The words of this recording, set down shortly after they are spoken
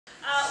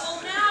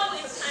Well, now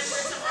it's time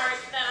for some art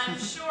that I'm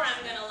sure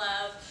I'm going to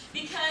love,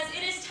 because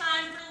it is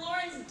time for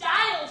Lauren's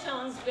dial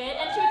tones bit,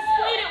 and to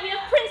explain it, we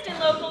have Princeton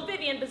local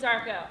Vivian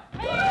Bizarco.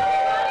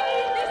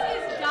 Hey, this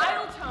is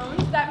dial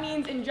tones. That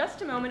means in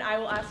just a moment I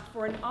will ask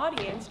for an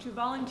audience to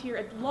volunteer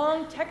a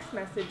long text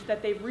message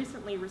that they've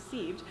recently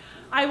received.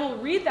 I will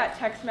read that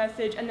text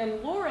message, and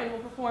then Lauren will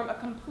perform a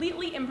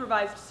completely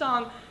improvised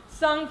song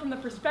sung from the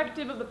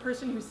perspective of the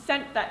person who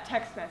sent that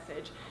text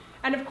message.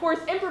 And of course,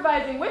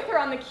 improvising with her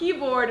on the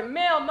keyboard,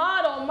 male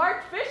model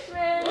Mark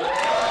Fishman. Now,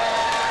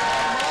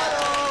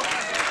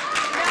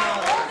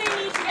 all they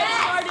need to get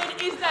started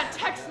is that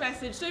text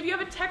message. So if you have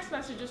a text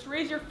message, just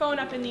raise your phone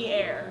up in the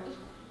air.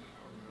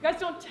 You guys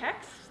don't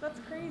text? That's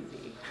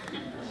crazy.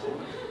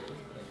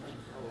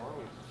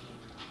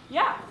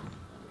 Yeah.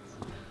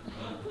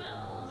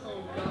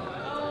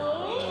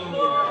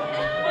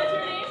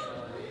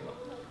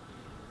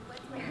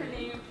 What's your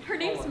name? Her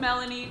name's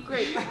Melanie.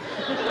 Great.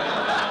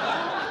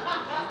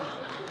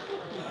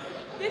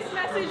 This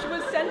message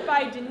was sent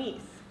by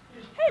Denise.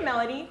 Hey,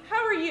 Melanie,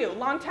 how are you?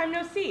 Long time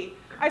no see.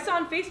 I saw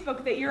on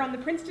Facebook that you're on the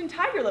Princeton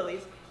Tiger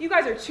Lilies. You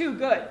guys are too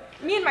good.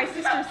 Me and my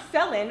sister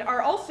Selin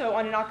are also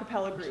on an a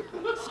cappella group,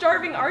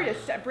 starving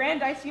artists at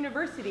Brandeis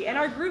University, and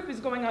our group is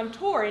going on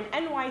tour in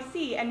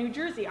NYC and New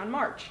Jersey on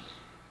March.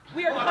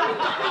 We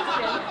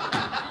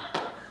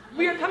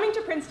are coming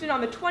to Princeton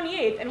on the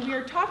 28th, and we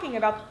are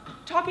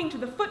talking to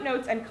the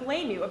Footnotes and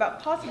Kalenu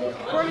about possible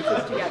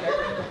performances together.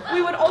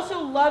 We would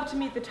also love to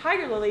meet the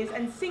Tiger Lilies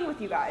and sing with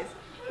you guys.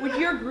 Would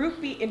your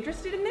group be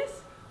interested in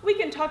this? We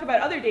can talk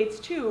about other dates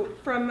too,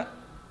 from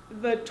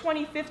the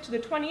 25th to the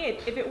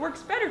 28th, if it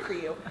works better for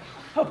you.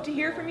 Hope to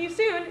hear from you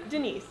soon,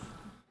 Denise.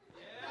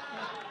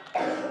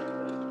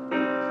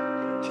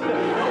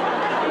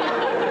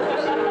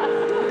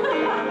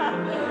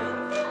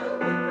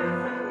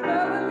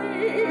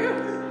 Melanie,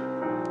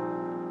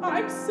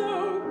 I'm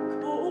so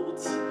cold.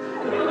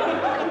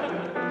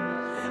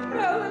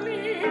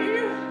 Melanie,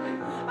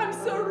 I'm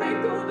so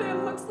wrinkled,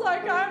 it looks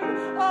like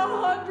I'm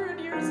 100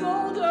 years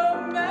old.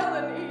 Oh,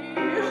 Melanie,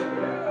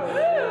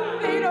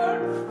 they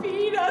don't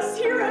feed us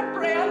here at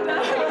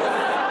Brandeis.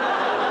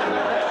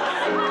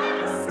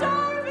 I'm a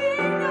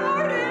starving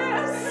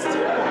artist.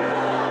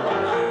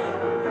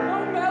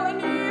 Oh,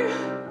 Melanie,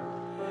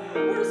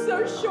 we're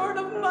so short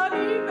of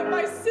money that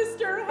my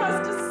sister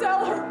has to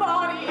sell her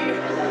body.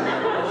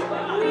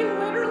 We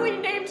literally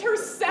named her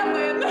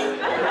Selin.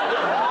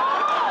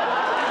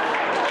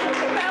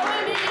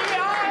 Melanie,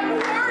 I'm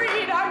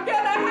worried I'm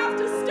gonna have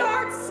to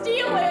start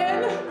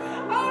stealing.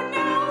 Oh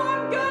no,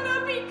 I'm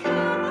gonna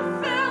become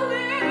a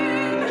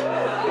felon.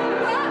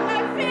 But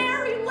my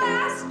very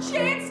last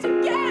chance to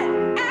get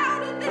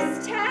out of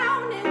this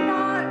town and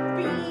not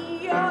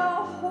be a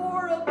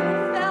horrible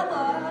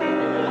fella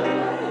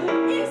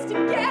is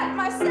to get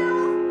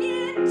myself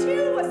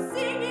into a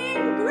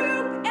singing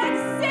group and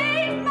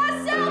save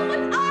myself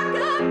with a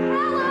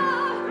cappella.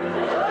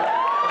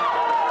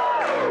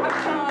 I'm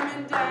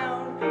coming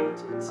down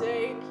to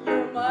take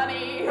your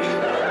money.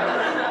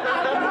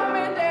 I'm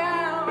coming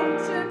down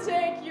to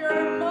take your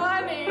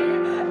money.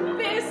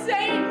 This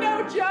ain't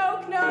no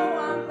joke, no,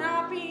 I'm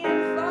not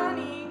being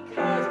funny,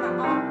 'cause my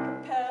a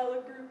cappella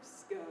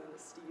group's gonna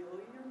steal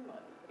your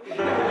money.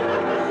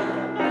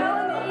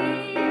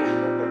 Melanie,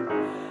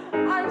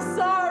 I'm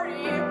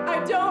sorry,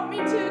 I don't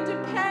mean to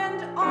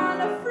depend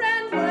on a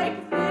friend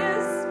like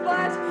this,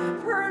 but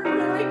I've heard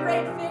really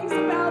great things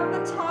about the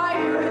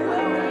Tiger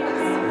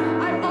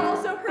Lilies. I've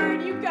also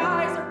heard you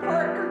guys are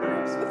partner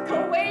groups with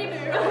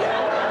Kalenu.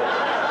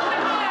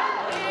 I'm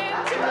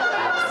into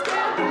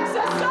Princeton,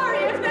 so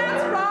sorry if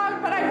that's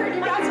wrong, but I heard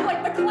you guys are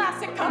like the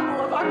classic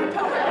couple of a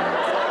cappella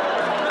groups.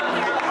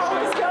 It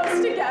always goes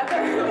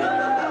together.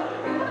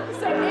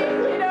 So if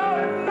you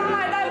don't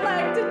mind, I'd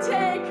like to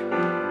take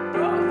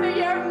both of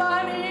your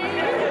money.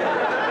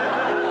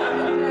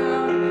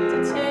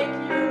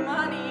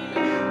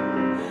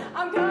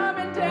 I'm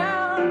coming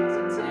down to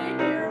take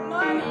your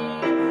money.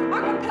 A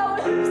cappella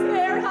groups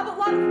there have a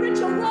lot of rich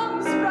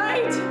alums,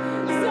 right?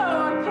 So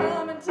I'm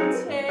coming to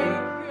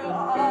take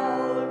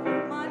all of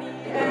your money.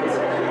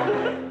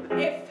 And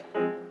if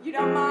you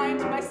don't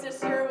mind, my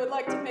sister would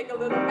like to make a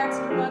little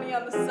extra money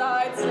on the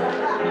side, so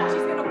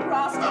she's gonna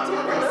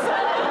prostitute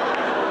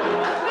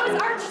herself.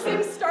 Those art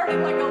sims start at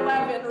like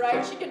 11,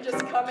 right? She can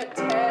just come at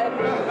 10.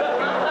 She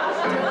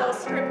do a little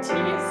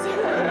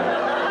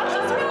striptease.